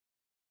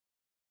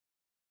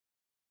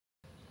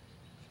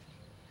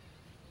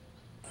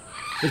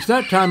It's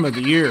that time of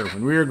the year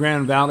when Rio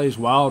Grande Valley's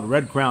wild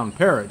red-crowned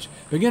parrots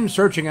begin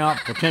searching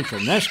out potential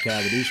nest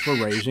cavities for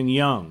raising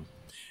young.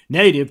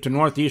 Native to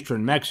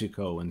northeastern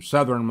Mexico and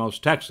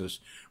southernmost Texas,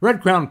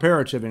 red-crowned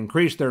parrots have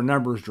increased their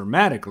numbers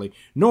dramatically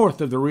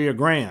north of the Rio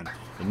Grande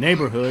in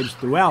neighborhoods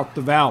throughout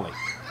the valley.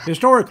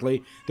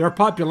 Historically, their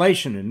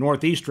population in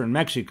northeastern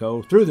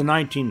Mexico through the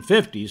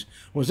 1950s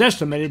was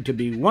estimated to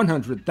be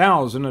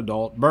 100,000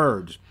 adult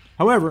birds.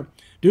 However,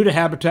 due to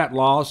habitat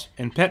loss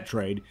and pet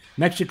trade,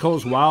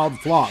 Mexico's wild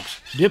flocks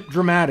dipped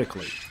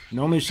dramatically, and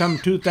only some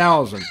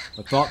 2,000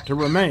 are thought to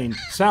remain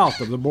south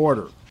of the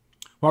border.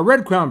 While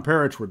red-crowned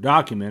parrots were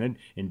documented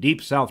in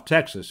deep South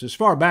Texas as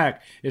far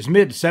back as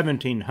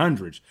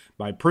mid-1700s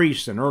by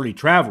priests and early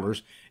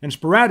travelers, and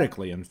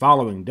sporadically in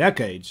following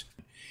decades,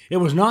 it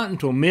was not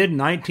until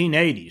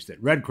mid-1980s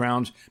that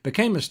red-crowns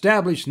became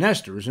established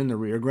nesters in the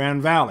Rio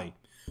Grande Valley.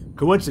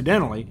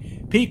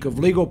 Coincidentally, peak of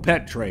legal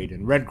pet trade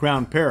in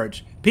red-crowned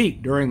parrots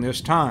peaked during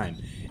this time,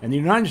 and the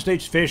United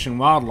States Fish and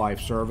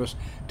Wildlife Service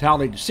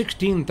tallied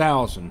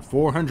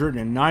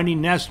 16,490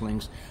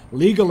 nestlings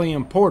legally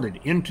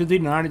imported into the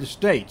United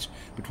States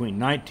between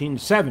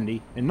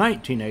 1970 and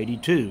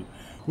 1982,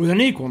 with an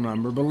equal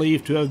number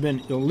believed to have been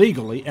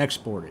illegally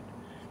exported.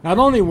 Not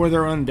only were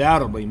there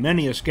undoubtedly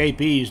many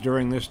escapees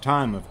during this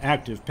time of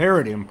active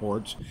parrot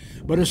imports,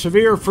 but a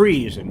severe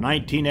freeze in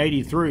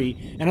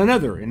 1983 and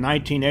another in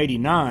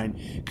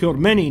 1989 killed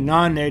many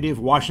non-native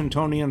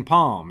Washingtonian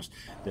palms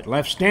that,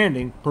 left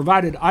standing,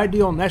 provided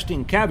ideal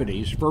nesting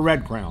cavities for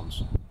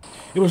red-crowns.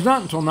 It was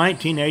not until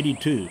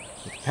 1982,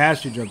 with the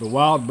passage of the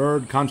Wild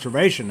Bird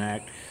Conservation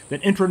Act,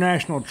 that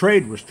international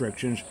trade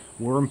restrictions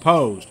were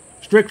imposed,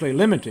 strictly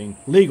limiting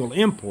legal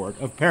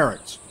import of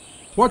parrots.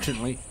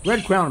 Fortunately,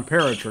 red-crowned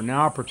parrots are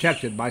now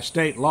protected by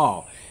state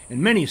law,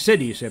 and many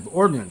cities have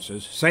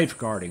ordinances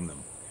safeguarding them.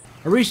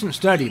 A recent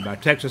study by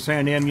Texas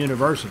A&M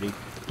University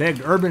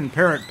pegged urban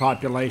parrot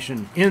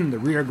population in the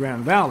Rio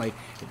Grande Valley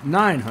at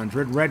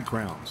 900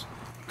 red-crowns.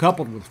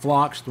 Coupled with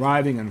flocks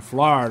thriving in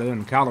Florida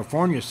and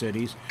California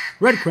cities,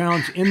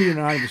 red-crowns in the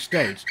United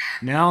States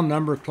now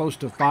number close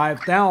to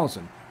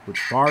 5,000, which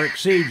far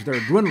exceeds their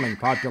dwindling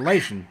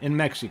population in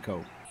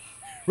Mexico.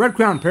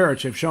 Red-crowned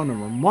parrots have shown a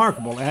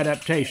remarkable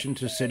adaptation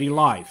to city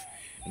life,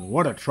 and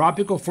what a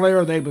tropical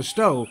flair they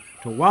bestow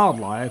to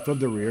wildlife of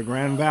the Rio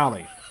Grande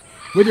Valley.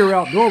 With your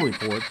Outdoor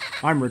Report,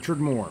 I'm Richard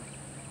Moore.